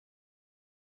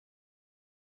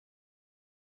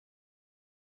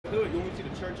hood, you only see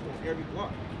the church on every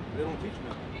block. They don't teach you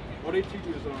nothing. All they teach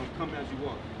you is come as you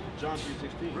walk. John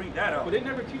 3:16. Bring that up. But they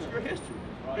never teach your history.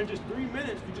 In just 3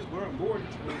 minutes, you just learn more than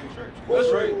you learn in church.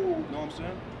 That's right. You know what I'm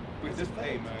saying? But this,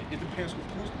 hey man, it depends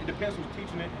who's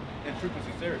teaching it and truth and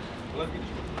sincerity. So let's get you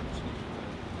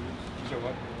said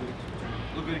what?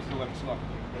 Leviticus 11.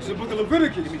 It's the book of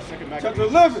Leviticus, Give me second chapter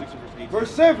 11,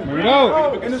 verse 7. Bring it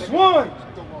out. And the swine,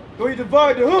 though he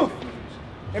divide the hoof,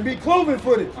 and be cloven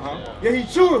footed, yet he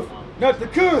cheweth not the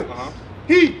cud.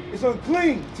 He is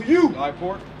unclean to you. Live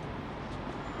pork?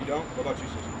 You don't? What about you,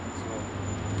 sister?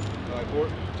 Live pork?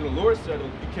 So the Lord said you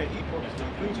can't eat pork, it's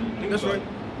unclean to you. That's right.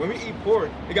 When we eat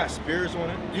pork, it got spirits on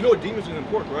it. You know what demons are in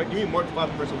pork, right? Give me Mark 5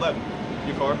 and verse 11.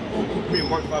 Your car? Give me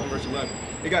Mark 5 and verse 11.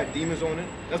 It got demons on it.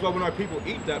 That's why when our people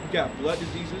eat that, we got blood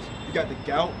diseases. You got the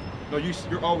gout. No,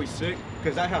 you're always sick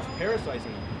because that has parasites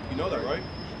in it. You know that, right?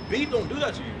 Beef don't do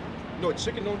that to you. No,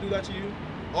 chicken don't do that to you.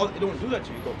 It don't do that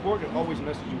to you. But pork, it always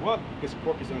messes you up because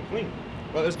pork is unclean.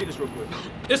 Well, let's get this real quick.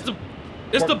 It's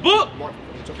the book.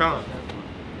 Come.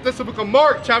 This is the book of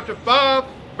Mark, chapter 5,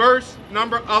 verse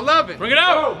number 11. Bring it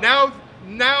out.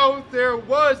 Now there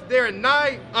was there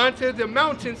nigh unto the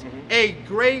mountains a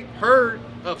great herd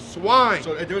of swine.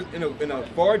 So there was in a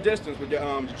far distance with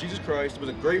Jesus Christ was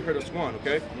a great herd of swine.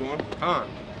 Okay, go on.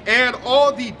 And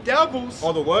all the devils.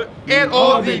 All the what? And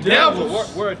all the devils.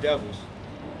 So where are devils?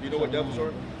 You know what devils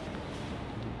are?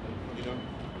 You know,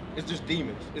 it's just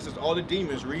demons. It's just all the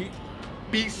demons. Read.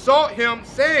 Besought him,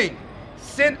 saying,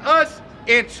 "Send us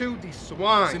into the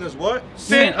swine." Send us what?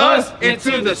 Send us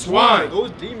into the swine.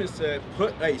 Those demons said,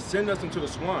 send us into the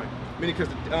swine. Meaning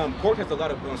because pork has a lot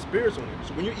of spirits on it.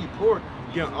 So when you eat pork,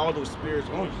 you get all those spirits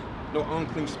on you. No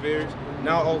unclean spirits.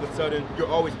 Now all of a sudden, you're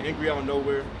always angry out of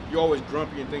nowhere. You're always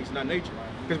grumpy and things of that nature.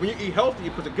 Because when you eat healthy,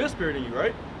 it puts a good spirit in you,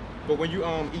 right? But when you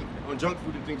eat junk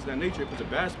food and things of that nature, it puts a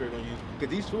bad spirit on you.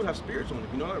 Because these food have spirits on it.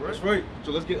 You know that, right? That's right.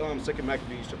 So let's get 2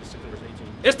 Maccabees chapter 6 and verse 18.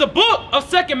 It's the book of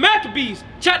 2 Maccabees,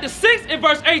 chapter 6 and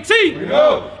verse 18.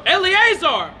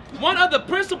 Eleazar, one of the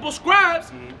principal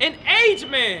scribes, an aged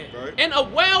man, and a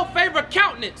well-favored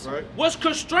countenance, was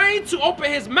constrained to open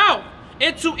his mouth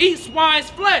and to eat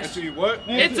swine's flesh. And to eat what?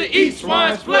 And to eat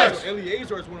swine's flesh. So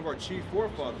Eleazar is one of our chief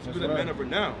forefathers. He was a man of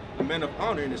renown, a man of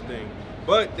honor in this thing.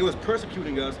 But it was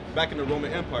persecuting us back in the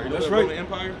Roman Empire. You know the Roman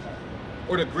Empire?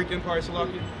 Or the Greek Empire,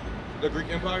 Salaki? The Greek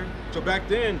Empire? So back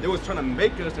then, they was trying to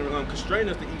make us and constrain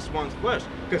us to eat swine's flesh.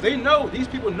 Because they know, these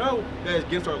people know that it's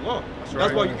against our law.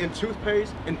 That's why in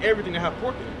toothpaste and everything they have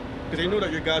pork in it. Because they know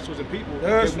that you're God's chosen people.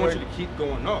 They want you to keep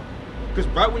going off. Because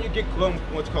right when you get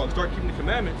start keeping the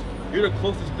commandments, you're the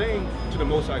closest thing to the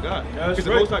Most High God. Because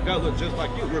the Most High God looks just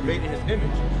like you. We're made in His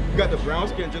image. You got the brown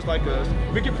skin just like us.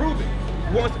 We can prove it.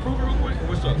 Who wants to prove it real quick?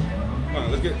 What's up? All right,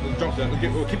 let's jump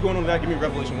that. We'll keep going on that. Give me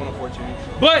Revelation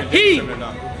 1:14. But he,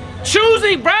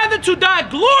 choosing rather to die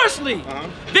gloriously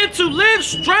than to live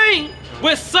strained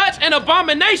with such an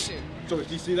abomination. So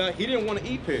you see that? He didn't want to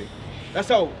eat pig. That's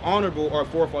how honorable our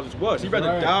forefathers was. He'd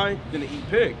rather die than to eat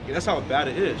pig. That's how bad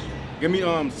it is. Give me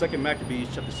 2 Maccabees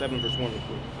chapter 7 verse 1 real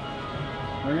quick.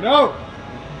 Bring it out.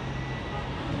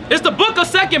 It's the book of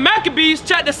 2 Maccabees,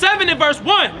 chapter 7 and verse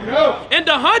 1. In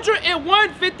the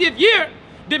 150th year,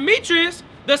 Demetrius,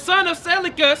 the son of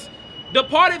Seleucus,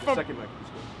 departed from... 2 Maccabees.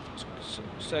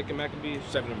 2 Maccabees.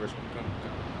 7 and verse 1.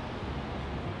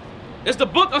 It's the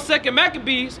book of 2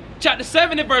 Maccabees, chapter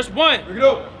 7 and verse 1.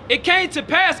 It came to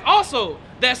pass also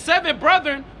that 7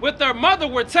 brethren with their mother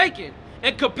were taken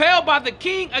and compelled by the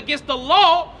king against the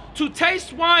law to taste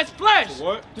swine's flesh.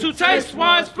 To taste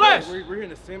swine's flesh. We're hearing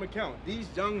the same account. These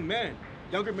young men,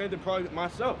 younger men than probably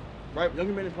myself, right?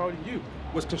 Younger men than probably you,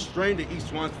 was constrained to eat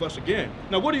swine's flesh again.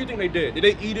 Now, what do you think they did? Did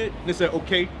they eat it and they said,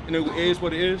 okay, and it is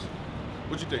what it is?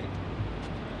 What you think?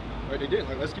 Right, they did.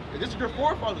 Like, let's keep. This is your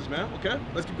forefathers, man. Okay,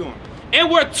 let's keep going. And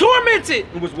were tormented.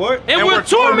 It was what? And were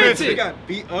tormented. They got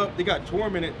beat up. They got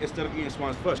tormented instead of eating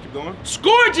swine's flesh. Keep going.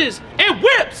 Scourges and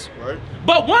whips. Right.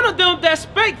 But one of them that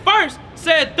spake first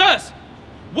said thus,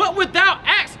 "What wilt thou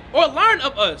ask or learn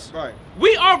of us? Right.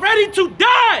 We are ready to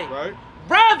die. Right.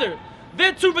 Rather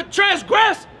than to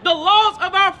transgress the laws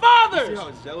of our fathers." You see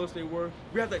how zealous they were?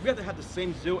 We have to have the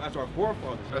same zeal as our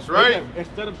forefathers. That's right.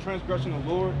 Instead of transgressing the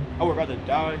Lord, I would rather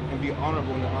die and be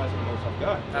honorable in the eyes of the Most High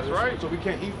God. That's right. So we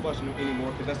can't eat flesh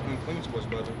anymore because that's unclean to us,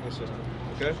 brother and sister.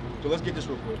 Okay? So let's get this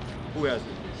real quick. Who has it?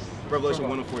 Revelation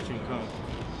 1:14 come.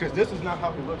 Because this is not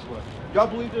how he looks like. Y'all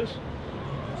believe this?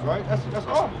 Right? That's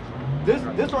all.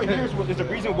 This right here is the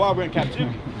reason why we're in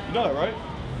captivity. You know that, right?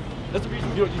 That's the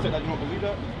reason you said that you don't believe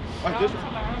that? Like this?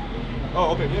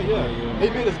 Oh, okay, yeah. They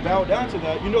made us bow down to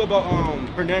that. You know about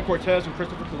Hernan Cortez and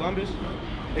Christopher Columbus?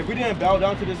 If we didn't bow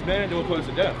down to this man, they would put us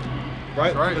to death.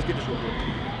 Right? Right. Let's get this real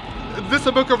quick. This is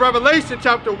the book of Revelation,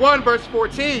 chapter 1, verse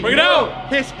 14. Bring it out.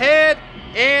 His head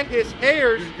and his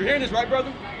hairs. You're hearing this, right,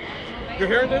 brother? You're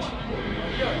hearing this?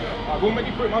 We'll make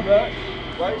you quit, my bad.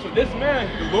 Right? So this man,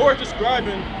 the Lord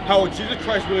describing how Jesus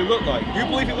Christ really looked like. Do you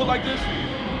believe he looked like this?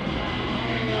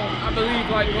 I believe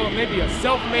like maybe a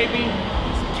self, maybe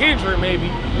Kendrick, maybe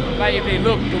like if they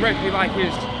look directly like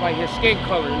his skin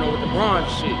color, you know, with the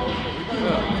bronze shit.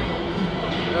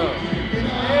 His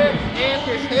head and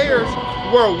his hairs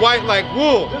were white like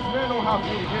wool. This man don't have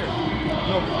woolly hair.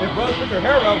 You know, if brothers put their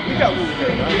hair out, we got woolly hair.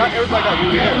 Right? Not everybody got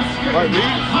woolly hair. Right,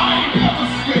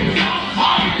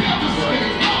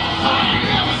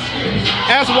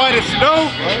 As white as snow,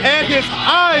 and his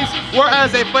eyes were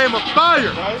as a flame of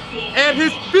fire, and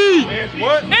his feet. And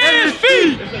what? And his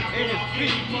feet. It says and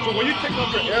his feet. So when you take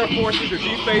off your Air Forces, your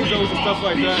G-Phazos and stuff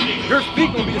like that, your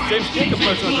feet gonna be the same skin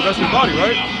complexion as the rest of your body,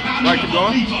 right? Right, keep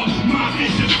going.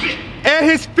 And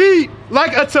his feet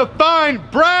like unto fine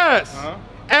brass,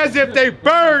 as if they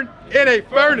burned in a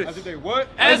furnace. As if they what?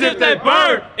 As if they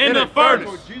burn in a furnace.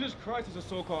 So Jesus Christ is a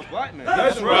so-called black man.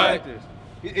 That's right. Like this.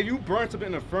 If you burn something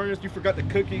in a furnace, you forgot the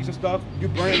cookies and stuff, you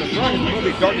burn in the furnace, you're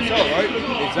gonna be dark as hell, right?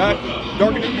 Exactly.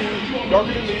 Darker than you,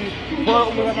 darker than me.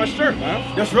 Probably like my shirt,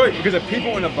 man. That's right. Because the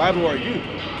people in the Bible are you.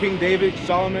 King David,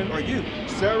 Solomon are you.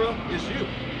 Sarah is you.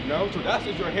 You know? So that's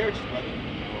just your heritage, brother.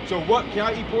 So what? Can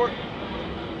I eat pork?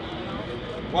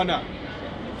 Why not?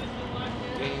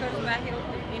 Because it's not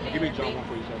healthy. Give me John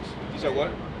 1:46. You said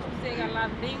what? You said got a lot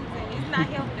of things and it's not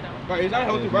healthy though. Right, it's not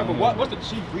healthy, right? But what's the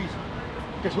chief reason?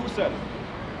 Because who said it?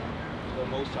 The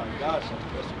Most High God said it.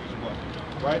 That's the reason why.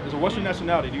 Right? So what's your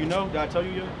nationality? Do you know? Did I tell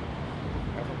you yet?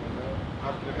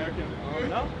 African American?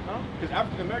 No? Because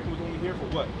African American was only here for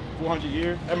what? 400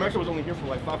 years? America was only here for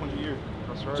like 500 years.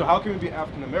 That's right. So how can we be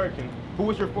African American? Who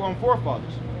was your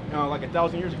forefathers? Like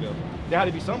 1,000 years ago? There had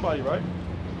to be somebody, right?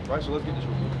 Right, so let's get this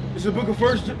real quick. It's the book of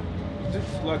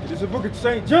This is the book of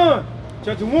St. John,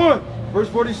 chapter 1, verse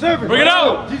 47. Bring it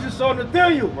out. Jesus saw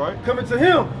Nathanael Right. coming to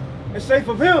him and say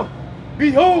of him,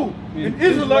 behold, an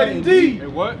Israelite indeed.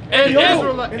 And what? An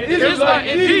Behold, Israelite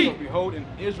indeed. Behold, an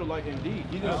Israelite indeed.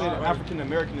 He didn't say an African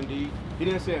American indeed. He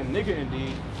didn't say a nigger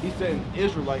indeed. He said an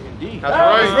Israelite indeed. That's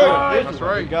right. Israel. That's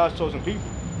right. God's chosen people.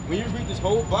 When you read this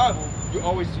whole Bible, you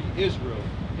always see Israel,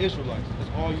 Israelites.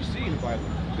 That's all you see in the Bible.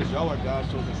 Because y'all are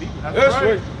God's chosen people. That's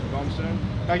right. You know what I'm saying?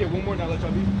 Can I get one more now? Let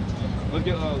y'all be. Let's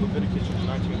get Leviticus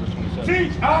 19, verse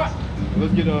 27.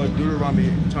 Let's get Deuteronomy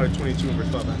 22 and verse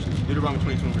 5, actually. Deuteronomy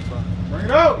 22 and verse 5. Bring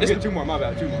it out. Let's get two more, my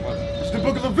bad. It's the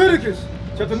book of Leviticus,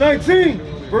 chapter 19,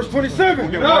 verse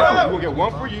 27. We're gonna get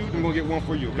one for you, then we'll get one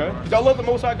for you, okay? Because y'all love the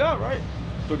Most High God, right?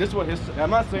 So this is what I'm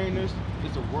not saying this,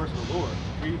 it's the words of the Lord.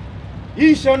 Read.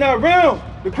 Ye shall not round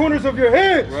the corners of your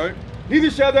heads, Right. neither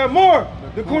shall thou mar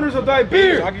the corners of thy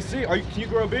beard. So I can see, can you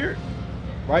grow a beard?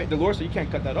 Right? The Lord said you can't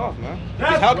cut that off, man.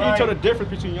 That's How can right. you tell the difference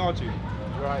between y'all two?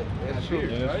 Right. That's true.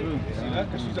 Yeah, that's true. See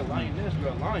that? Because she's a lioness, we're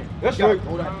a lion. That's You gotta right.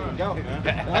 grow that thing out,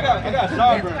 man. I got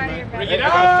sideburns, man. Bring it I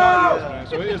got out. sideburns, man.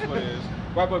 So it is what it is.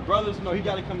 Right, but brothers, he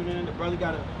got it coming in. The brother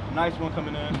got a nice one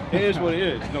coming in. It is what it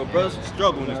is. Brothers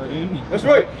struggle in this thing. That's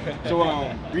right. So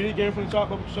read it again from the top,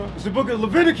 Uncle Sean. It's the book of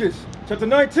Leviticus, chapter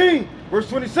 19, verse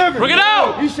 27. Bring it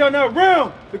out. Ye shall not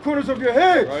round the corners of your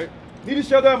heads, Right. neither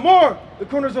shall thou mar the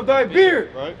corners of thy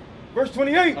beard. Right. Verse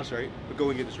 28. That's right. But go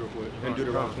and get this real quick. And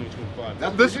Deuteronomy 20:25.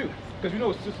 That's This- for you. Because we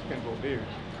know sisters can't grow beards.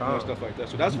 And stuff like that.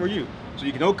 So that's for you. So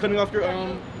you can no cutting off your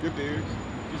beards.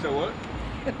 You said what?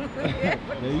 It happens.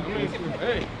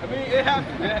 It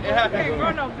happens. Can't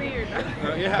grow no beard.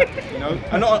 It happens.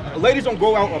 I know ladies don't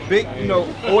grow out a big,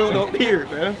 oiled up beard,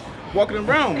 man. Walking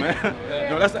around, man.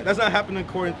 No, that's not happening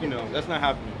according, that's not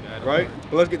happening, right?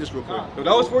 But let's get this real quick. So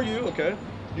that was for you, okay?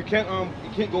 You can't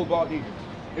go bald either.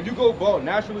 If you go bald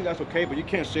naturally, that's okay, but you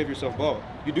can't shave yourself bald.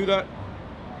 You do that?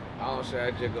 I don't say,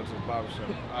 I just go to the barber shop.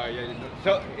 All right, yeah.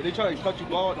 So if they try to cut you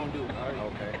bald, don't do it. All right?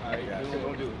 Okay. All right,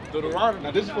 don't do it. Deuteronomy.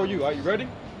 Now this is for you. Are you ready?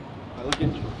 All right, let's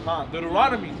get you.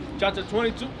 Deuteronomy chapter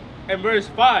 22 and verse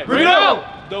 5. Bring it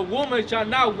out. The woman shall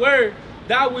not wear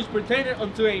that which pertaineth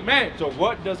unto a man. So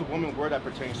what does a woman wear that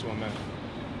pertains to a man?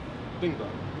 Think about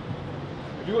it.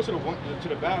 If you go to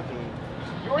the bathroom,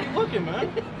 you're already looking,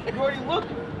 man. You're already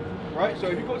looking, right? So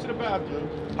if you go to the bathroom,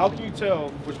 how can you tell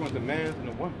which one's the man and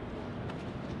the woman?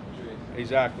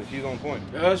 Exactly, she's on point.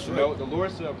 That's right. The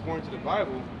Lord said, according to the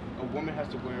Bible, a woman has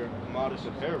to wear modest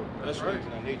apparel. That's right. In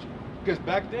that nature. Because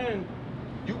back then,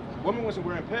 women wasn't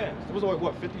wearing pants. It was like,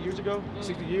 what, 50 years ago?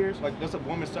 60 years? Like, that's a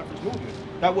women's suffrage movement.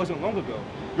 That wasn't long ago.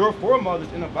 Your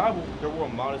foremothers in the Bible, they wore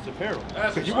modest apparel.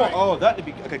 Because you want all of that to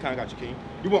be, okay, kind of got you, King.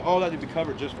 You want all that to be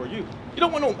covered just for you. You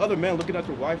don't want no other man looking at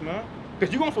your wife, man.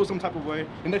 Because you're going to feel some type of way,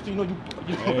 and next thing you know,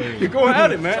 you're going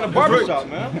at it, man, in a barbershop,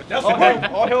 man. That's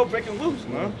all hell breaking loose,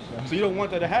 man. So you don't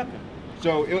want that to happen.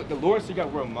 So the Lord said you got to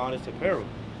wear modest apparel.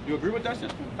 You agree with that,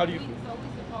 sister? How do you feel? So we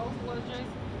supposed to wear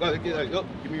dresses?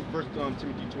 Give me 1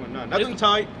 Timothy 2:9. Nothing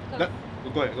tight. Go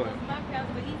ahead. My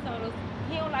pastor, he told us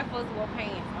he don't like for us to wear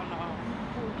pants on the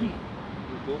pulpit.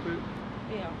 Pulpit?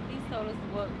 Yeah, he told us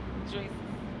to wear dresses.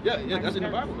 Yeah, that's in the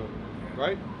Bible, though,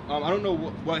 right? I don't know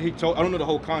what he told. I don't know the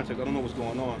whole context. I don't know what's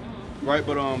going on, right?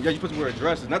 But yeah, you're supposed to wear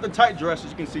dresses, not the tight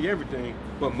dresses. You can see everything,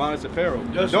 but modest apparel.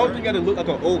 Yes, don't think you got to look like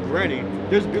an old granny.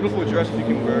 There's beautiful dresses you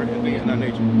can wear and things of that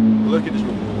nature. But let's get this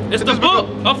real quick. It's the book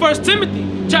of 1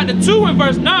 Timothy, chapter 2 and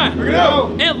verse 9. Bring it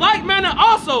out. In like manner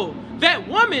also, that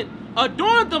women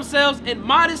adorn themselves in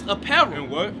modest apparel. In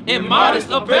what? In modest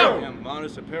apparel. In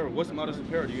modest apparel. What's modest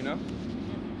apparel? Do you know?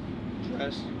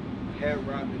 Dress, hair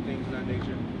wrap, and things of that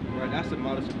nature. Right? That's the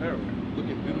modest apparel.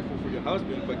 Looking beautiful for your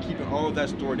husband, but keeping all of that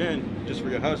stored in just for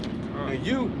your husband. And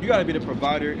you got to be the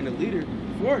provider and the leader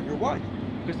for your wife.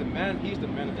 Because the man, he's the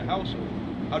man of the household.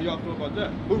 How do y'all feel about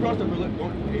that? Who runs the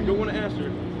relationship? If you don't want to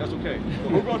answer, that's okay.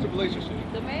 But who runs the relationship?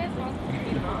 The man's supposed to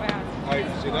be the provider. All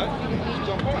right, see that? She's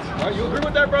on point. All right, you agree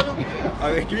with that, brother?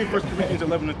 All right, give me 1 Corinthians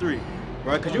 11:3.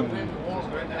 Right? Because you.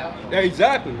 Yeah,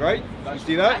 exactly, right? You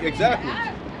see that? Exactly.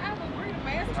 I agree. The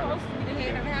man's supposed to be the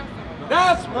head of the household.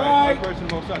 That's right. That person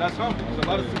most that's humble. There's a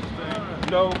lot of sisters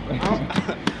saying, no,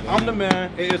 I'm the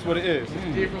man. It is what it is.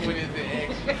 Different when it's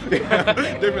the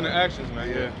action. Different in actions,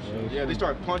 man. Yeah, they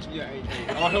start punching. Yeah,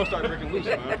 all hell start breaking loose,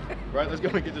 man. Right? Let's go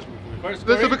and get this real quick.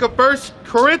 This is the book of 1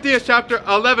 Corinthians chapter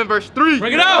 11, verse 3.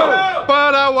 Bring it out.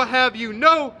 But I will have you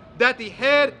know that the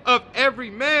head of every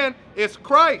man is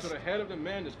Christ. So the head of the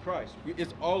man is Christ.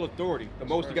 It's all authority.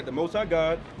 You got the Most High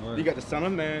God, you got the Son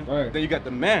of Man, then you got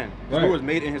the man who was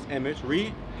made in his image.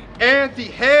 Read. And the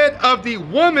head of the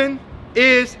woman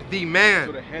is the man.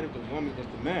 So the head of the woman is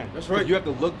the man. That's right. You have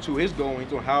to look to his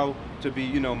goings on how to be,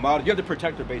 model. You have to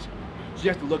protect her basically. She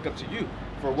has to look up to you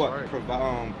for what?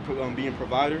 Right. Being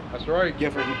provider. That's right.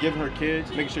 Giving her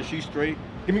kids, making sure she's straight.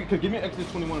 Give me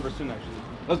Exodus 21 verse 10 actually.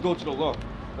 Let's go to the law.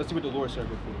 Let's see what the Lord said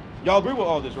real quick. Y'all agree with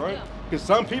all this, right? Because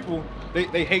some people,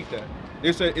 they hate that.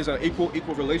 They say it's an equal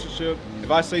relationship.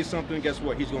 If I say something, guess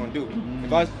what? He's going to do it.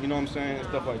 If I, you know what I'm saying, and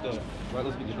stuff like that. Right,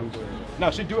 let's get this real quick.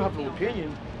 Now, she do have an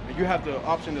opinion, and you have the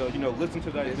option to, listen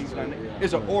to that and things like that.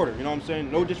 It's an order, you know what I'm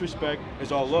saying? No disrespect,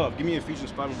 it's all love. Give me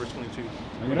Ephesians 5 and verse 22.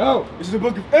 Bring it out. This is the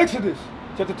book of Exodus,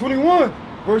 chapter 21,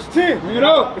 verse 10. Bring it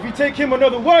out. If you take him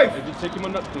another wife,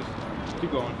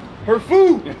 Keep going. her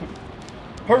food,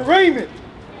 her raiment,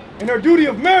 and her duty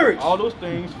of marriage. All those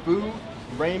things, food,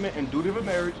 raiment, and duty of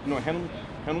marriage,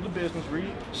 handle the business,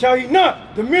 read. Shall he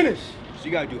not diminish? So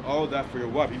you got to do all that for your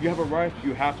wife. If you have a wife,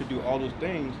 you have to do all those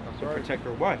things to protect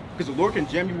your wife. Because the Lord can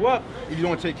jam you up if you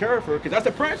don't take care of her, because that's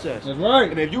a princess. That's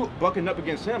right. And if you bucking up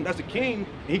against him, that's a king,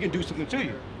 and he can do something to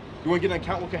you. You want to get an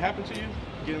account what can happen to you?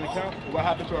 Get an account what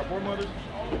happened to our foremothers?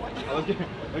 Let's get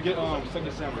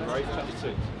 2 Samuel, right? Chapter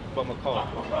 6, about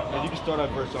McCall. And you can start at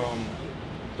verse,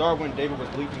 start when David was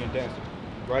leaping and dancing.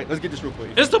 Right? Let's get this real quick.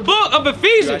 It's the book of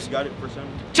Ephesians. You got it, 1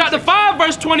 Samuel? Chapter 5,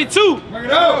 verse 22. Bring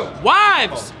it out.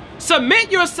 Wives,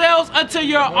 submit yourselves unto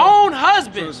your own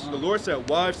husbands. So the Lord said,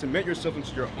 wives, submit yourself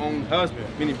unto your own husband.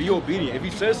 Meaning, be obedient. If he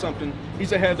says something,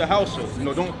 he's the head of the household.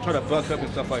 Don't try to buck up and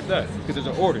stuff like that. Because there's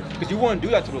an order. Because you want to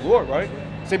do that to the Lord, right?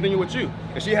 Same thing with you.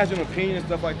 If she has an opinion and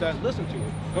stuff like that, listen to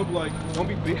it. Don't be like, don't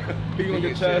be beating on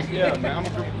your chest. Yeah, man.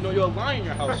 You're a lion in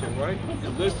your household, right?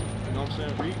 And listen. You know what I'm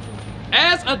saying? Read.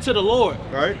 As unto the Lord.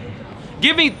 Right?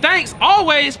 Giving thanks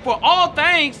always for all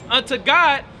things unto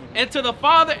God and to the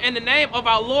Father in the name of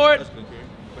our Lord. That's good,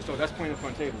 okay. So that's playing the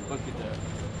front table. Let's get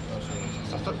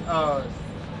that.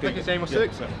 2 Samuel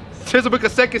 6. Here's the book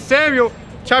of 2 Samuel,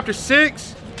 chapter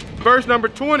 6, verse number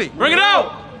 20. Bring it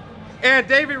out. And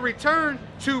David returned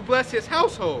to bless his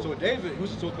household. So David, he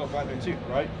was a so-called vitamin too,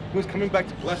 right? He was coming back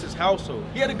to bless his household.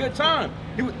 He had a good time.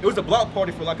 It was a block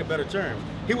party, for lack of a better term.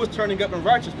 He was turning up in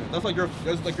righteousness. That's like your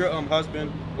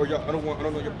husband, or your I don't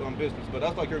know your business, but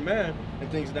that's like your man and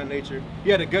things of that nature.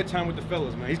 He had a good time with the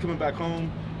fellas, man. He's coming back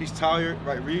home. He's tired,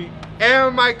 right? Read.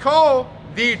 And Michal,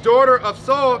 the daughter of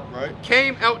Saul, right,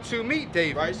 came out to meet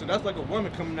David. Right. So that's like a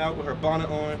woman coming out with her bonnet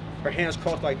on, her hands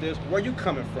crossed like this. Where are you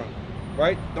coming from?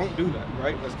 Right? Don't do that,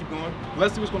 right? Let's keep going.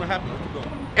 Let's see what's going to happen. Let's keep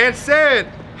going. And said,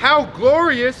 how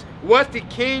glorious was the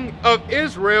king of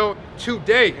Israel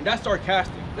today. And that's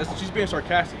sarcastic. She's being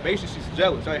sarcastic. Basically, she's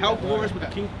jealous. Like, how glorious was the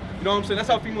king? You know what I'm saying? That's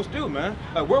how females do, man.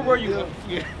 Like, where were you?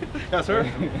 Yeah. That's her.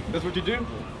 That's what you do?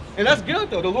 And that's good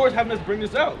though. The Lord's having us bring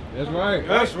this out. That's right.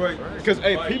 That's right. Because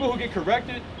hey, people who get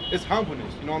corrected, it's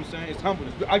humbleness. You know what I'm saying? It's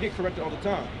humbleness. I get corrected all the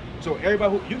time. So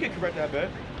everybody who you get corrected, I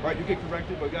bet, right? You get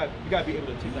corrected, but you gotta be able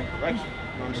to take that correction.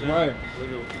 You know what I'm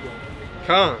saying? Right.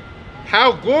 Come.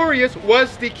 How glorious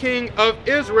was the King of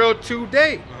Israel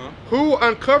today, who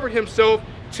uncovered himself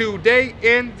today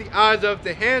in the eyes of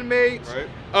the handmaids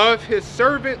of his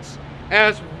servants,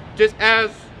 just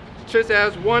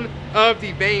as one of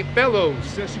the vain fellows.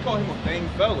 Since she called him a vain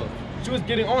fellow, she was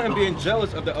getting on him being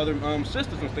jealous of the other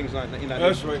sisters and things like that.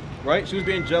 That's right. Right? She was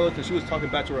being jealous and she was talking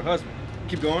back to her husband.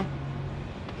 Keep going.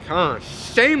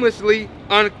 Shamelessly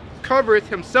uncovereth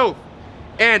himself.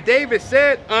 And David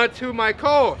said unto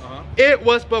Michal, it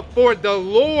was before the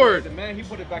Lord. The man, he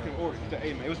put it back in order. He said,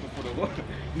 hey man, it was before the Lord.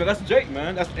 No, that's Jake,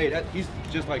 man. He's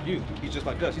just like you. He's just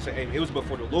like us. He said, hey, it was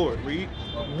before the Lord. Read.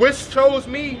 Which chose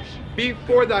me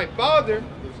before thy father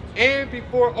and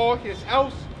before all his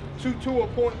house to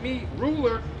appoint me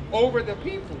ruler over the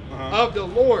people of the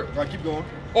Lord. Right, keep going.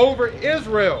 Over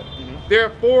Israel.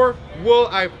 Therefore will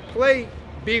I play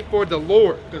before the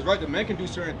Lord. Because right, the man can do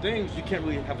certain things. You can't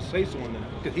really have a say so on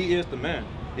that. Because he is the man.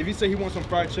 If you say he wants some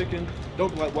fried chicken,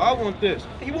 don't be like, well, I want this.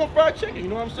 He want fried chicken, you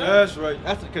know what I'm saying? That's right.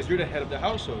 That's because you're the head of the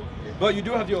household. But you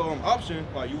do have your option.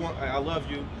 Like you want, I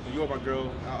love you, and you're my girl.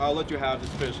 I'll let you have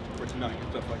this fish for tonight and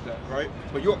stuff like that, right?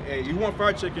 But you want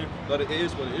fried chicken, but it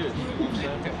is what it is. You know what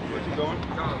I'm saying? Where you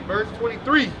going? Verse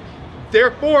 23.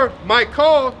 Therefore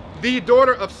Michal, the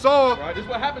daughter of Saul, right, this is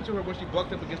what happened to her when she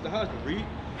bucked up against the husband. Read.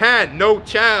 had no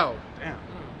child. Damn.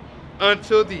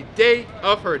 Until the day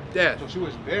of her death. So she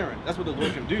was barren. That's what the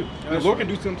Lord can do. The Lord can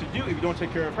do something to you if you don't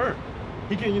take care of her.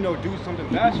 He can, do something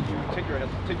bad to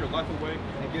you, take your life away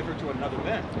and give her to another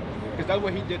man. Because that's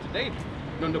what he did to David.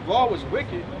 When the ball was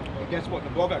wicked, and guess what?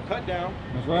 The ball got cut down.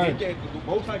 That's right. The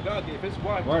Most High God gave his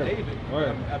wife to David,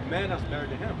 a man that's married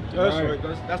to him.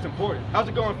 That's important. How's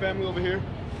it going, family over here?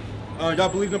 Y'all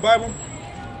believe in the Bible?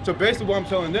 So basically what I'm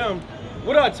telling them,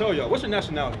 what did I tell y'all? What's your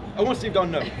nationality? I want to see if y'all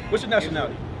know. What's your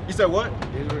nationality? You said what?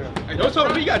 Israel. Hey, don't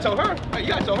tell me. You gotta tell her. Hey, you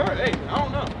gotta tell her. Hey, I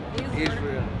don't know.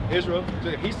 Israel. Israel.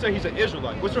 So he said he's an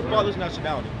Israelite. What's your father's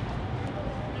nationality?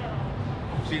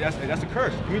 See, that's a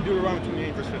curse. Give me Deuteronomy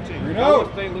 28, verse 15. If you want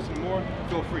to stay and listen more,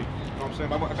 feel free. You know what I'm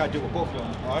saying? I gotta deal with both of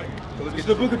y'all. All right. So let's It's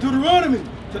get the book of Deuteronomy,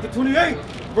 chapter 28,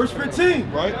 verse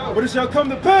 15. Right. But it shall come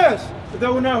to pass that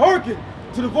thou wilt not hearken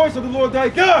to the voice of the Lord thy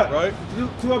God, right,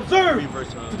 to observe,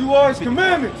 to do all his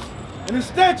commandments and his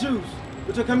statutes,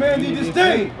 which I command thee this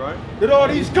day, right, that all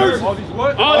these curses, all these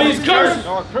what? All these curses.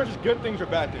 Are curses good things or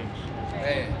bad things?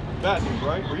 Bad things,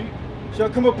 right? Read. shall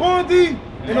come upon thee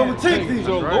and overtake thee.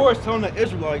 So the Lord is telling the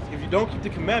Israelites, if you don't keep the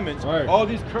commandments, all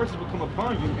these curses will come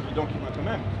upon you if you don't keep my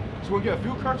commandments. So we'll get a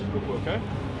few curses real quick, okay?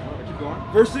 Keep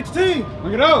going. Verse 16.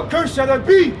 Bring it out. Cursed shall that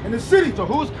be in the city. So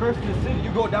who's cursed in the city?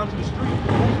 You go down to the street.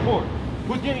 Who's poor?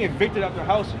 Who's getting evicted out their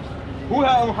houses? Who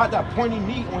had that pointy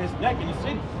meat on his neck in the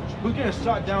city? Who's getting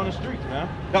shot down the streets, man?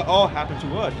 That all happened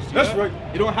to us. You see That's that?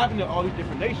 right. It don't happen to all these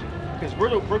different nations because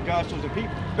we're God's chosen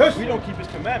people. That's we don't keep His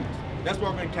commandments. That's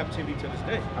why we're in captivity to this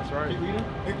day. That's right. Keep reading.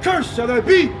 And cursed shall that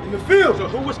be in the field. So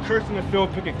who was cursed in the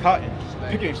field picking cotton,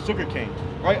 picking sugar cane?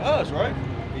 Right, us, right?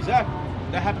 Exactly.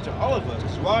 That happened to all of us.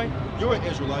 That's why you're an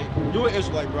Israelite. You're an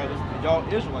Israelite, brother. And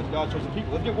y'all Israelites, God's chosen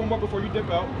people. Let's get one more before you dip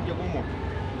out. Let's get one more.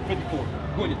 54.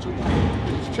 Go ahead, 2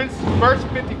 more. Verse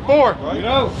 54.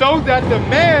 Right. So that the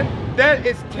man that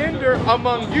is tender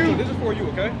among you So this is for you,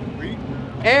 okay? Read.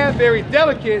 and very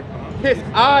delicate, his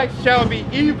eye shall be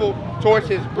evil towards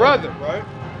his brother, Right.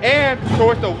 and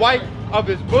towards the wife of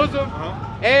his bosom,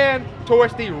 and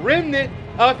towards the remnant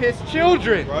of his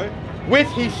children, Right. which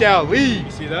he shall leave.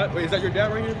 You see that? Wait, is that your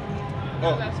dad right here?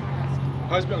 Oh.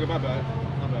 Husband, okay, my bad.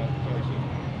 My bad.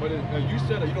 But you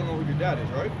said that you don't know who your dad is,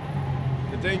 right?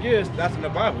 The thing is, that's in the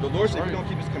Bible. The Lord said if we don't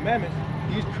keep His commandments,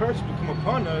 these curses will come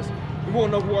upon us. We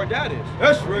won't know who our dad is.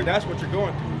 That's right. That's what you're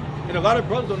going through. And a lot of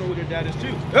brothers don't know who their dad is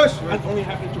too. That's right. That's only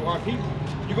happening to our people.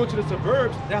 You go to the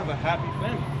suburbs, they have a happy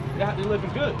family. They're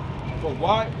living good. But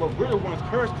why? But we're the ones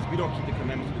cursed because we don't keep the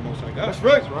commandments of the Most High God. That's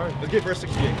right. Let's get verse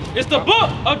 68. It's the book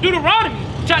of Deuteronomy,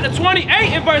 chapter 28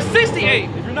 and verse 68.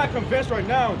 If you're not convinced right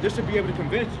now, this should be able to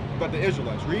convince you about the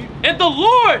Israelites. Read. And the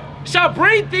Lord shall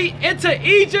bring thee into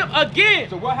Egypt again.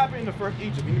 So what happened in the first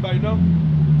Egypt? Anybody know?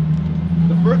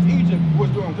 The first Egypt was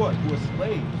doing what? It was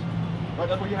slaves. Right?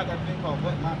 That's why you have that thing called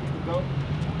let my people go.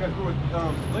 Because there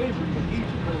was slavery in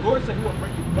Egypt. But the Lord said He will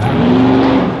bring you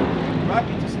back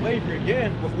into slavery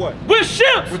again with what? With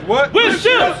ships. With what? With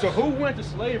ships. So who went to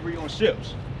slavery on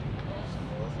ships?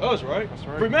 Us, right? That's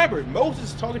right. Remember,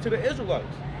 Moses is talking to the Israelites.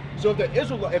 So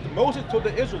if Moses told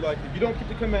the Israelites, if you don't keep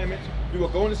the commandments, you will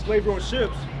go into slavery on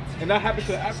ships, and that happened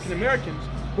to the African Americans,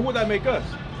 who would that make us?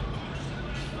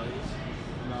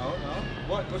 No.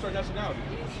 What's our nationality?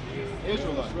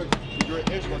 Israelites. You're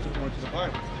an Israelite according to the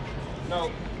Bible. Now,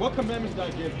 what commandments did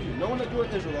I give you? Knowing that you're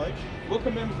an Israelite, what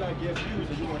commandments did I give you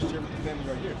that you want to share with the family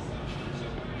right here?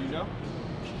 You know?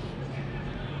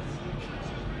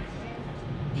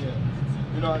 Yeah.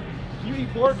 You know, can you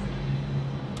eat pork?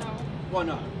 No. Why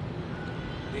not?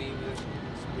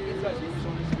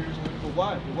 But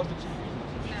why? But what's the chief reason?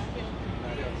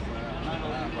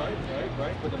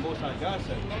 Right. But the Most High God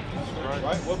said,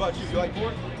 right? What about you? You like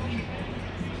pork?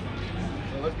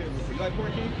 Let's get it. You like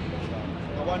pork, King?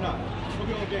 No, why not? Look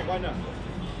at the game. Why not?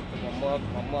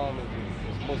 My mom is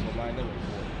Muslim. I never.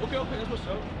 Okay, that's what's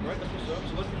up. Right, that's what's up.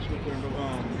 So let's get this real quick.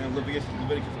 And Leviticus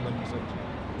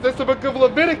 11:7. This is the book of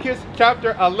Leviticus,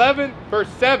 chapter 11, verse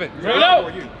 7.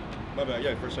 My bad.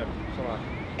 Yeah, verse 7.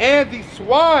 And the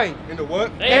swine. And the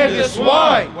what? And the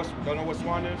swine. Don't know what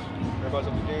swine is? Everybody's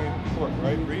up the game. Pork,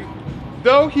 right? Read.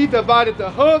 Though he divided the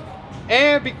hoof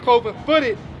and be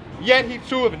cloven-footed, yet he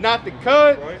cheweth not the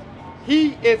cud. Right.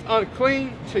 He is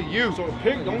unclean to you. So the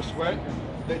pig don't sweat.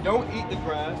 They don't eat the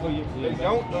grass. They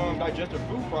don't digest their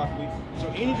food properly. So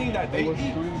anything that they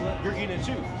eat, you're eating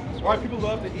too. Why people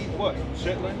love to eat what?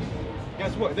 Chitlin.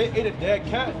 Guess what? They ate a dead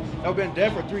cat that's been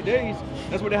dead for 3 days.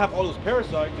 That's where they have all those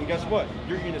parasites. And guess what?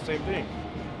 You're eating the same thing.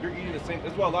 You're eating the same.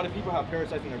 That's why a lot of people have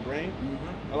parasites in their brain.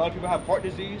 A lot of people have heart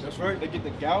disease. That's right. They get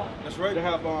the gout. That's right. They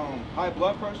have high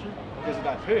blood pressure because of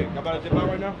that pig. Y'all about to dip out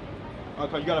right now?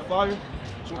 Okay, you got a fire?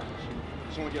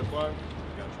 Someone get a fire?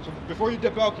 So before you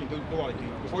dip out,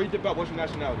 before you dip out, what's your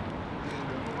nationality?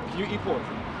 Can you eat pork?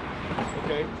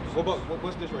 Okay.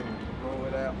 What's this right here? Go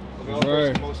with that. Okay,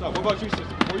 what about you,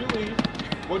 sister? Before you leave,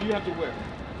 what do you have to wear?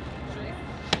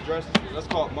 Dress. Let's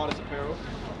call it modest apparel.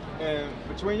 And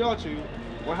between y'all two,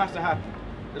 what has to happen?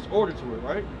 There's order to it,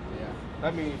 right? Yeah.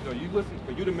 That means you listen,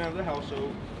 but you the man of the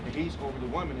household, and he's over the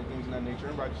woman and things of that nature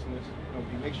and righteousness.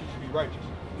 You make sure you be righteous.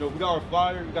 We got our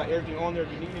fire, we got everything on there.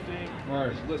 If you need anything,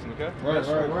 just listen, okay? Right.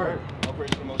 I'll pray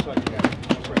to the Most High.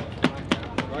 I'll pray.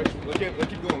 Right? Let's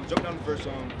keep going. Jump down to verse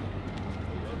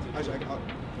actually, I'll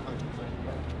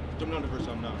jump down to verse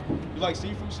 9. You like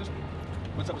seafood, sister?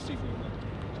 What type of seafood you like?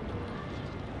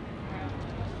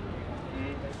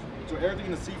 So everything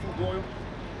in the seafood boil,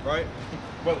 right?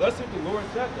 But let's see if the Lord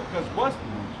said that, because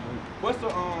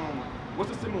what's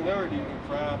the similarity in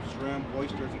crabs, shrimp,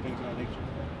 oysters, and things of that nature?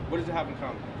 What does it have in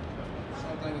common?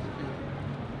 Something is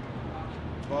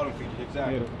Bottom feeders,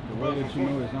 exactly. Yeah, the way that you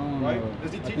know it's on, right?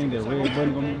 Does he teach I think that red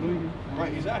button gonna be bleeding.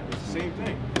 Right, exactly. It's the same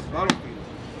thing. It's bottom feeders.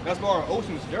 That's why our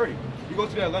ocean is dirty. You go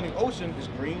to the Atlantic Ocean, it's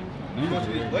green. You go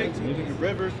to these lakes, you the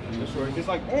rivers, it's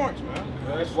like orange, man.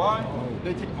 That's why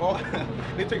they take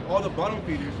all the bottom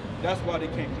feeders. That's why they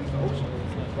can't clean the ocean,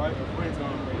 right?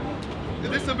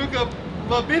 This is the book of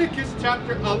Leviticus,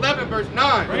 chapter 11, verse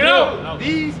 9. Bring it out.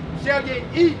 These shall ye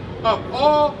eat of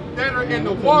all that are in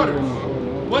the waters.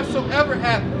 Whatsoever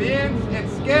hath fins and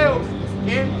scales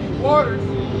in the waters,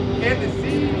 in the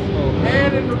seas,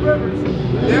 and in the rivers,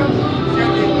 them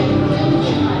shall ye eat.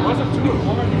 What's a true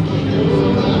requirement for eating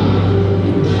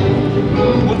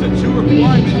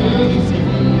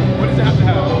seafood? What does it have to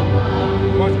have?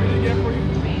 Want to read it again for you?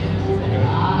 Okay.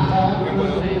 And what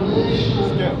else?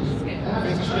 Scales.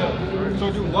 Fins and scales. So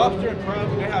do lobster and crabs,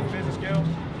 do they have fins and scales?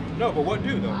 No, but what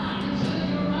do though?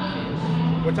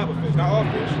 What type of fish? Not all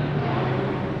fish.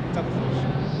 What type of fish?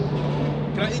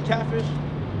 Can I eat catfish?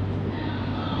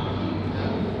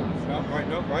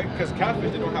 No, right? Because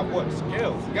catfish, they don't have what?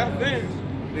 Scales. They got fins.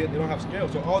 They don't have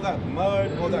scales. So all that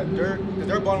mud, all that dirt, because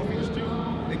they're bottom feeders too,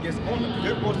 it gets on them.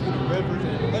 They're supposed to be the rivers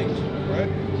and the lakes,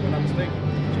 right? If I'm not mistaken.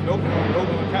 So no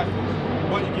catfish.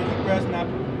 But you can eat grass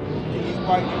snapper, you can eat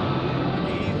whiting,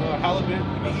 you can eat halibut, you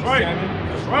can eat salmon.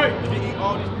 That's right. You can eat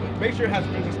all these. Make sure it has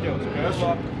fins and scales, okay? That's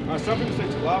why. Some people say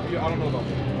tilapia, I don't know about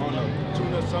that. I don't know.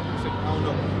 Tuna, some people say, I don't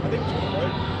know. I think tuna,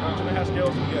 right? Tuna has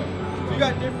scales, yeah. So you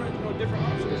got different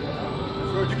options.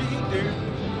 So you can eat there,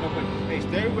 but hey,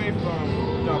 stay away from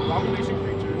the abomination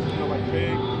creatures, like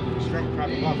pig, shrimp, crab,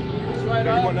 and lobster. Okay,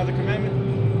 you want another commandment?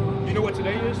 You know what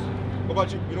today is? What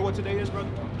about you? You know what today is, brother?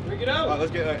 Bring it out.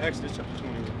 Let's get Exodus chapter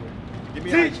 20 real quick.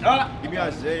 Give me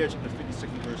Isaiah chapter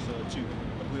 56 verse 2.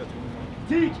 I believe that's 21.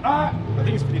 Teach, I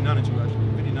think it's 59 and 2 actually.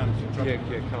 59 and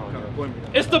 2. Come on.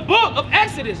 It's the book of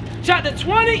Exodus, chapter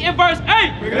 20 and verse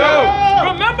 8. Bring it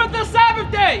out. Remember the Sabbath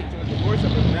day. The Lord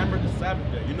said, remember the Sabbath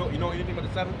day. You know anything about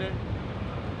the Sabbath day?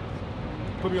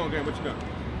 Put me on game. What you know?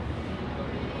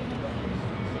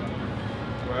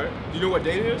 Right. Do you know what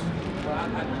day it is? I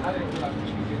didn't realize what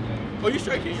you get there. Oh, you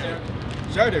straight, King? Yeah.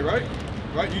 Saturday, right?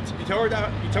 Right? You tell her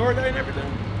that. You tell her that and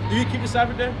everything. Do you keep the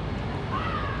Sabbath day?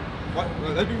 Why,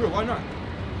 let's be real. Why not?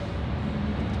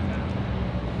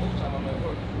 Most time I'm at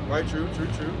work. Right? True. I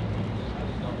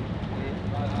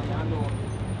know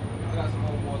I got some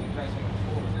homeboys in Jackson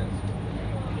before that's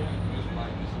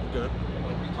Good.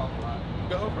 we talk a lot.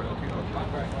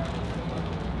 Okay.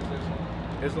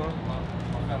 Islam?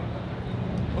 My family.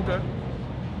 Okay.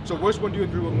 So which one do you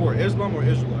agree with more, Islam or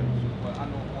Israelites? But I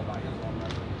know more about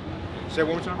Islam. Say it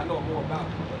one more I time. know more about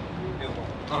Islam.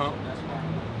 Uh-huh. That's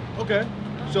why. Okay.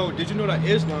 So did you know that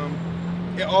Islam,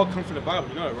 it all comes from the Bible?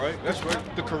 You know that, right? That's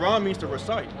right. The Quran means to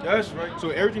recite. That's right.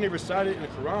 So everything they recited in the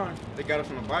Quran, they got it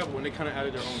from the Bible, and they kind of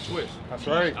added their own twist. That's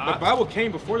right. The Bible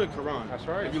came before the Quran. That's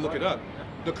right. If you look it up.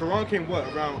 The Quran came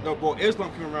what? Around, well,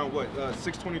 Islam came around what?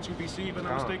 622 BC, if I'm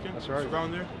not mistaken? That's right. It's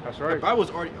around there? That's right. The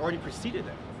Bible's already preceded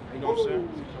that. You know what I'm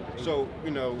saying? So, you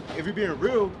know, if you're being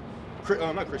real,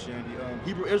 not Christianity,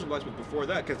 Hebrew Israelites was before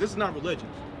that, because this is not religion.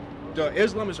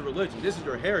 Islam is a religion. This is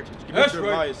your heritage. Give me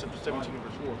Jeremiah 17 verse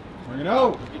 4. Bring it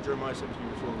out. Get Jeremiah 17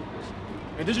 verse 4.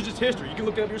 And this is just history. You can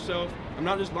look it up yourself. I'm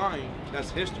not just lying.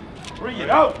 That's history. Bring it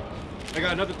out. I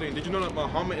got another thing. Did you know that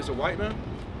Muhammad is a white man?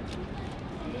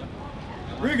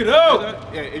 Bring it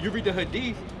out. Yeah, if you read the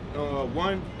Hadith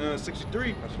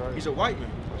 163, That's right. he's a white man.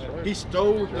 That's right. He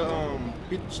stole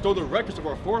the records of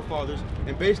our forefathers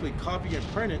and basically copied and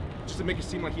printed just to make it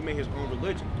seem like he made his own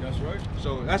religion. That's right.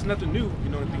 So that's nothing new, you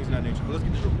know, and things of that nature. But let's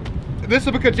get this real quick. This is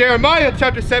the book of Jeremiah,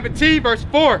 chapter 17, verse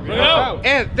 4. Yeah.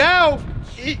 And thou,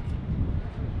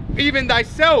 even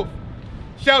thyself,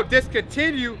 shalt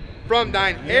discontinue from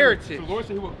thine heritage. The Lord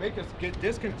said he will make us get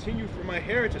discontinued from my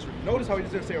heritage. Notice how he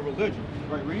doesn't say a religion.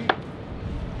 Right, read.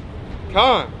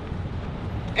 Come.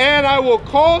 And I will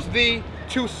cause thee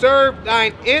to serve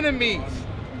thine enemies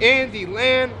in the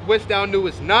land which thou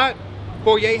knewest not,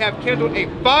 for ye have kindled a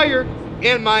fire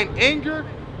in mine anger,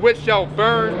 which shall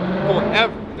burn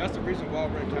forever. And that's the reason why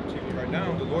we're in captivity right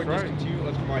now. The Lord That's right. discontinued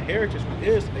us from our heritage, which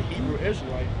is a Hebrew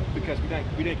Israelite, because we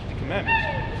didn't keep the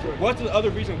commandments. What's the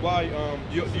other reason why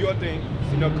you think,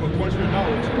 you know, according to your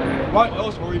knowledge, why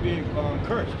else are we being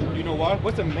cursed? Do you know why?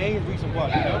 What's the main reason why?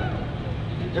 You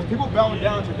know? If people bow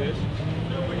down to this,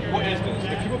 what is this?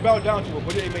 If people bow down to it,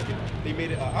 what did they make it? They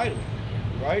made it an idol,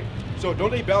 right? So don't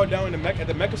they bow down at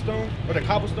the Mecca stone, or the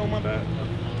cobblestone, my bad?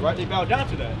 Right? They bow down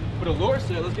to that. But the Lord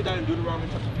said, let's get that in Deuteronomy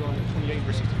chapter 28,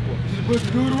 verse 64. This is the book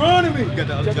of Deuteronomy, You got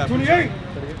that, chapter 28,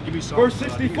 Give me some, verse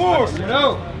 64. You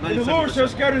know, and the Lord shall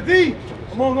scatter thee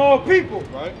among all people,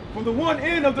 right? from the one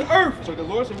end of the earth, So the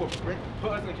Lord said, well,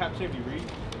 put us in captivity, read.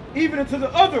 even unto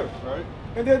the other. Right?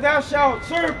 And that thou shalt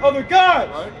serve other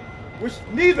gods, Right? which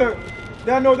neither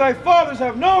thou nor thy fathers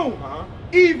have known,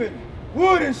 even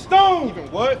wood and stone.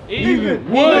 Even what? Even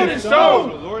wood and So stone.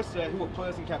 the Lord said he will put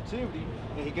us in captivity,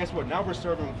 and guess what? Now we're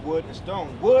serving wood and stone.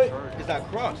 Wood is that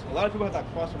cross. A lot of people have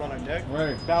that cross around their neck,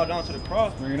 Right. bow down to the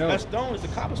cross. Bring it up. That stone is the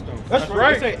cobblestone. That's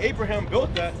right. They say Abraham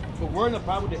built that, but where in the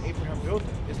Bible did Abraham build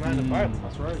that? It's not in the Bible.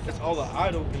 That's right. It's all the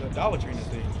idol and idolatry in this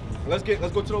thing. Let's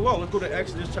go to the law. Let's go to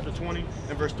Exodus chapter 20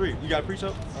 and verse 3. You got a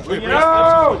precept? Bring it Exodus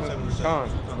out. 27, verse 7. Come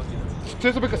on. Let's get it. This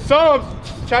is the book of Psalms,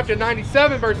 chapter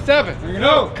 97, verse 7. Bring it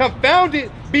out.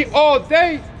 Confounded be all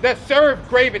they that serve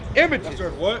graven images. That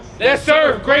serve what? That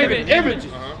serve graven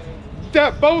images.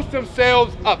 That boast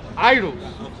themselves of idols.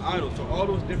 Idols. So all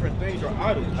those different things are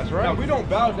idols. That's right. Now we don't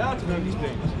bow down to none of these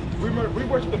things. We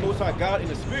worship the Most High God in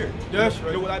the Spirit. That's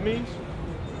right. You know what that means?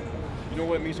 You know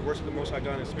what it means to worship the Most High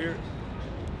God in the Spirit?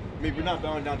 I mean, we're not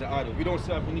bowing down to idols. We don't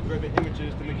set up any graven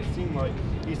images to make it seem like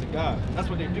he's a God. That's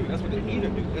what they do. That's what the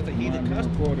heathen do. That's a heathen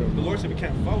custom. The Lord said we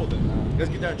can't follow them. Let's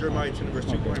get that in Jeremiah 10 verse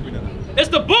 2. Go ahead and bring that up. It's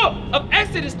the book of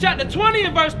Exodus chapter 20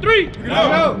 and verse 3.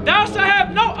 No. Thou shalt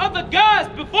have no other gods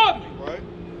before me. Right?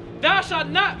 Thou shalt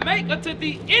not make unto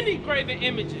thee any graven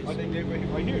images, I think they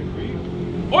right here.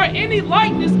 Read. or any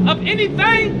likeness of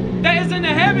anything that is in the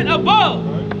heaven above,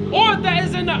 or that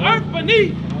is in the earth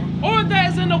beneath, or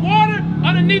that is in the water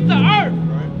underneath the earth.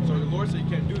 Right? So the Lord said you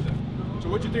can't do that. So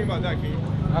what you think about that, King?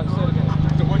 I said again.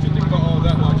 So what you think about all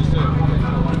that what I just said?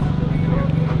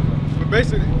 But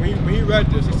basically, when he read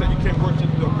this, he said you can't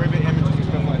worship the graven images and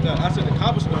stuff like that. I said the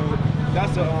cobblestone,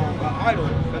 that's an idol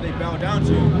that they bow down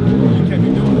to. You can't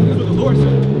be doing it. That's what the Lord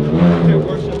said. You can't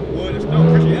worship wood and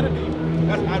stone. Christianity,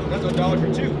 that's idol, that's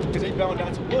idolatry too, because they bow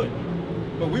down to wood.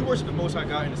 But we worship the Most High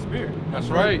God in the Spirit. That's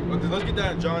right. But let's get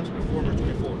that in John chapter 4, verse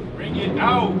 24. Bring it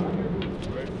out.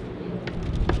 Right.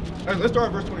 Let's start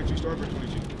at verse 22. Start at verse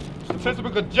 22. This is the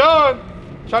book of John,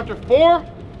 chapter 4,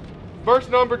 verse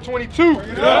number 22.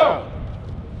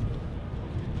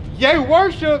 Ye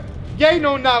worship, ye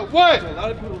know not what. So a lot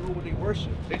of people don't know what they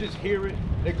worship. They just hear it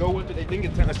They go with it. They think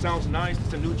it sounds nice.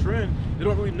 It's a new trend. They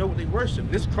don't really know what they worship.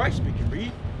 This is Christ speaking.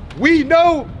 Read. We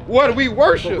know what we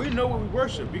worship. But we know what we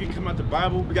worship. We can come out the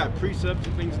Bible. We got precepts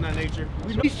and things of that nature.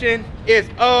 Salvation is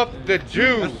of the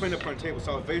Jews. That's plain upon the table.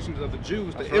 Salvation is of the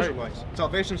Jews, the Israelites.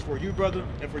 Salvation is for you, brother,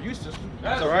 and for you, sister.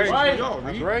 That's Salvation right. for y'all.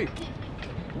 That's right.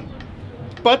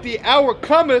 But the hour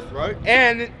cometh,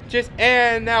 and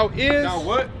now is. Now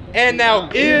what? And now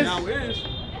is. Now is.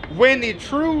 When the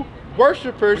true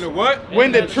worshipers. When the what?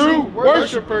 When the true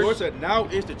worshipers. The Lord said, now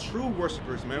is the true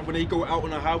worshipers, man. When they go out on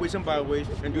the highways and byways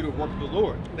and do the work of the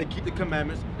Lord. They keep the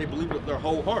commandments. They believe with their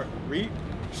whole heart. Read.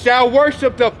 Shall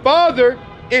worship the Father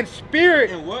in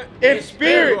spirit. In what? In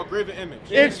spirit. A graven image.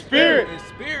 In spirit. In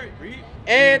spirit. Read.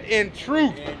 And in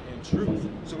truth. And in truth.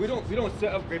 So we don't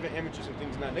set up graven images and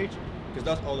things of that nature, because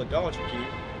that's all idolatry, kid,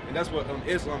 and that's what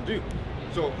Islam do.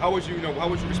 So how would you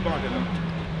respond to that?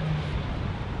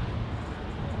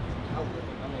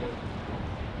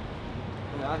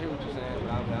 I hear what you're saying,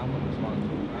 but I'm going to respond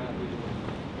to it. I have to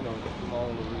do my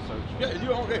own little research. Yeah, do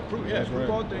your own. Prove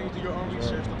all things. Do your own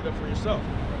research. Look it up for yourself.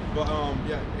 But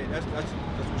that's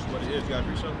what it is. You got to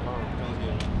research.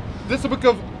 This is the book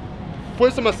of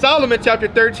Wisdom of Solomon, chapter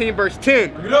 13, verse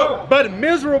 10. But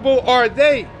miserable are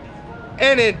they,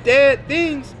 and in dead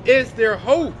things is their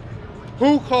hope.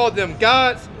 Who call them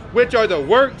gods, which are the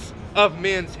works of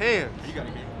men's hands? You got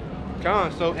to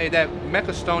get. So that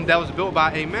Mecca stone that was built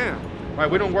by a man. Right,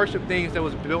 we don't worship things that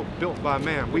was built by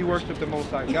man. We worship the Most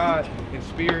High God in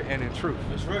spirit and in truth.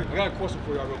 That's right. I got a question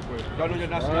for y'all real quick. Y'all know your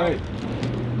nationality?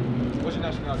 What's your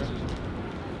nationality, sister?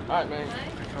 All right, man.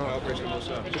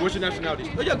 So what's your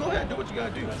nationality? Oh, yeah, go ahead. Do what you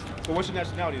got to do. So what's your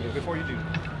nationality, though, before you do?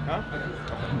 Huh?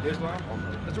 Islam?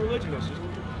 That's a religion, though, sister.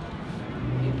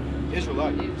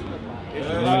 Israelite.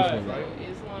 Israelite, right?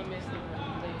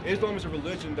 Islam is a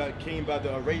religion that came by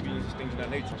the Arabians and things of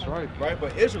that nature. That's right. Right?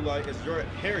 But Israelite is your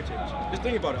heritage. Just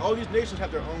think about it. All these nations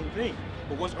have their own thing.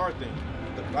 But what's our thing?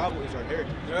 The Bible is our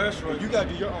heritage. That's right. You got to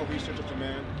do your own research as a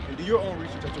man and do your own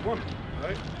research as a woman.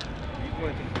 Right? You go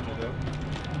ahead and take a picture, though.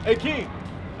 Hey, King.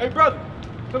 Hey, brother.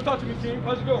 Come talk to me, King.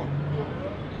 How's it going?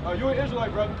 You're an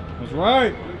Israelite, brother. That's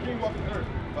right. You're the king walking the earth.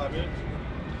 5 minutes.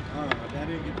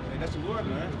 That's the Lord,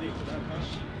 man.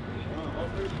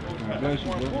 Bless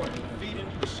you, bro. Feeding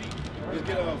the sheep. Let's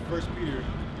get 1 Peter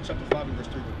chapter 5 and verse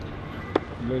 3.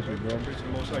 Bless you, bro. Praise the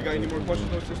Most High. Got any more questions,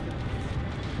 though, sister?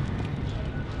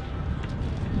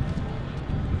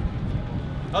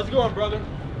 How's it going, brother?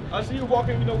 I see you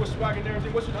walking, with swag and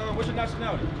everything. What's your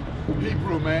nationality?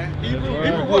 Hebrew, man. Hebrew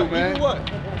Right. what? Man. Hebrew what?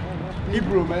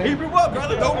 Hebrew, man. Hebrew what,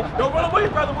 brother? Don't run away,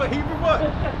 brother. What? Hebrew what?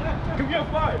 Come get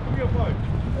fired. Come get fired.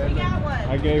 We got one.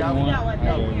 I gave one. We got one.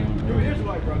 You're an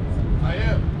Israelite, brother. I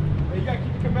am. Hey, you gotta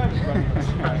keep the commandments, brother.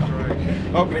 That's right.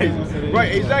 Okay,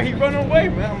 right. Exactly. He running away,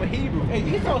 man. I'm a Hebrew. Hey,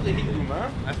 Esau's a Hebrew,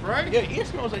 man. That's right. Yeah,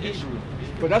 Esau's a Hebrew.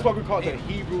 But that's why we call it the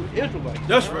Hebrew Israelites.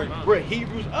 That's right. We're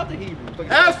Hebrews of the Hebrews.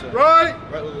 That's right.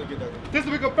 Right, let's get that. This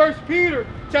is the book of 1 Peter,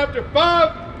 chapter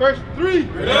 5, verse 3.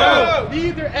 Yeah.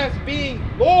 Neither as being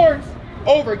lords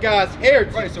over God's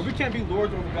heritage. Right, so we can't be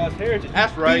lords over God's heritage.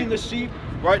 That's right. Feeding the sheep,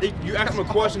 right? You ask them a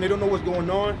question, they don't know what's going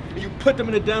on, and you put them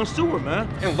in the down sewer, man,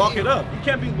 and lock it up. You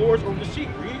can't be lords over the sheep,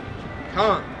 read.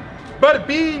 But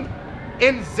being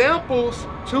examples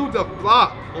to the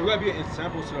flock. We gotta be an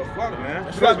example to the flock, man.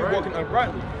 You gotta be walking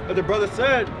uprightly. As the brother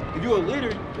said, if you're a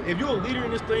leader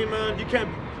in this thing, man,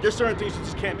 there's certain things you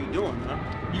just can't be doing, man.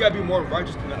 You gotta be more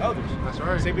righteous than the others. That's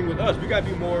right. Same thing with us. We gotta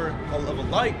be more of a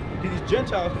light to these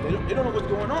Gentiles. They don't know what's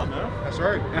going on, man. That's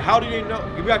right. And how do they know?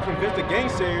 We gotta convince the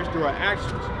gainsayers through our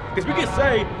actions. Because we can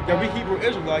say that we Hebrew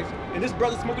Israelites, and this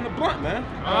brother's smoking a blunt, man.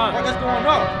 What's going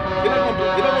on? They're not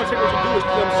gonna take what you do is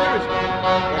take them seriously.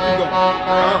 Keep going.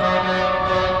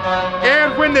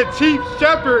 And when the chief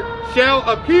shepherd shall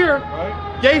appear,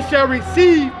 they shall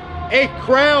receive a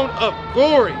crown of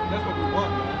glory. That's what we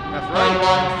want, man. That's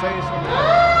right. Saying something.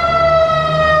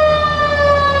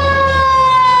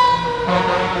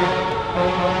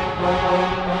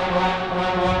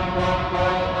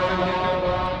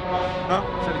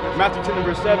 Matthew 10 and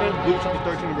verse 7, Luke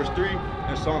chapter 13 and verse 3,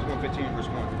 and Psalms 115 and verse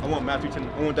 1. I want Matthew 10,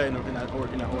 I want that in that order.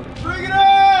 Bring it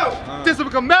out! This is the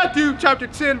book of Matthew chapter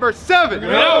 10 verse 7.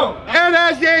 And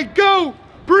as ye go,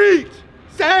 preach,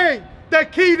 saying, the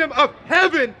kingdom of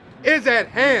heaven is at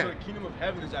hand. The kingdom of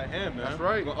heaven is at hand, man. That's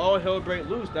right. When all hell break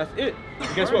loose, that's it.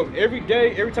 And guess what? Every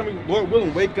day, every time we, Lord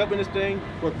willing, wake up in this thing,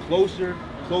 we're closer,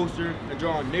 and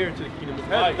drawing near to the kingdom of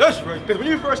heaven. That's right. Because when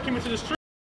you first came into the street,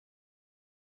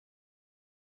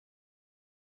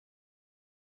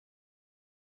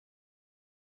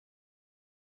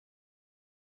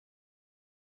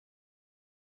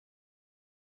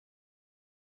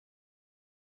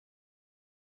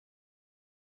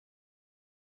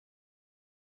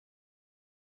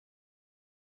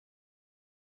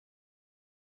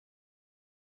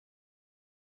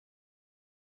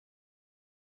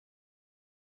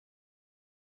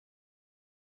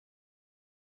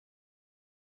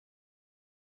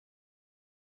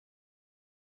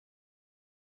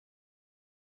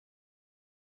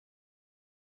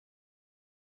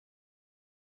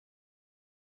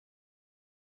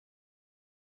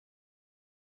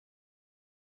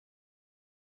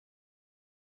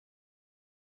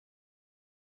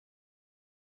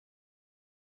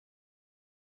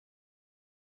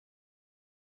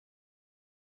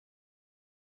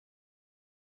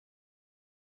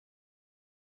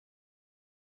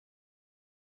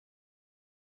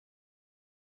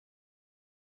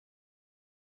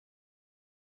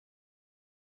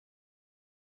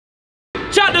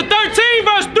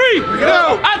 agree?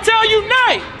 No. I tell you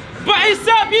nay, but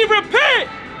except ye repent,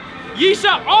 ye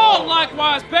shall all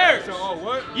likewise perish.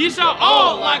 Ye shall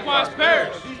all likewise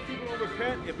perish. If these people don't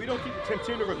repent, if we don't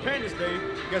continue to repent this day,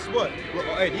 guess what?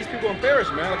 Hey, these people gonna perish,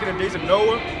 man. Like in the days of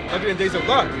Noah, like in the days of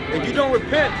Lot. If you don't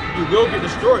repent, you will get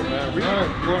destroyed, man. Read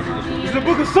it. It's the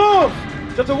book of Psalms,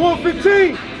 chapter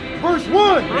 115, verse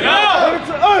 1. Not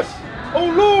unto us, O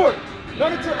Lord,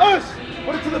 not unto us,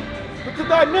 but to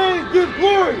thy name give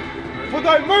glory, for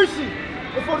thy mercy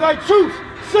and for thy truth.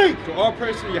 Sake. To all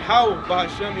praise to Yahweh, by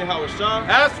Hashem, Yahweh Shah.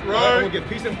 That's right. I'm gonna give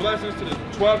peace and blessings to the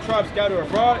 12 tribes scattered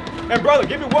abroad. And brother,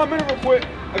 give me 1 minute real quick.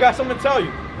 I got something to tell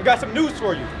you. I got some news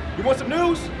for you. You want some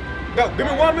news? Give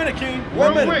me 1 minute, King.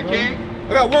 1 minute. Real quick, King.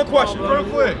 I got one question. Real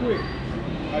quick.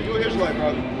 You're an Israelite,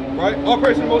 brother. Right? All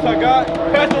praise to the Most High God.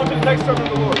 Pass it on to the next servant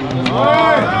of the Lord. All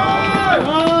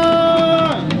right.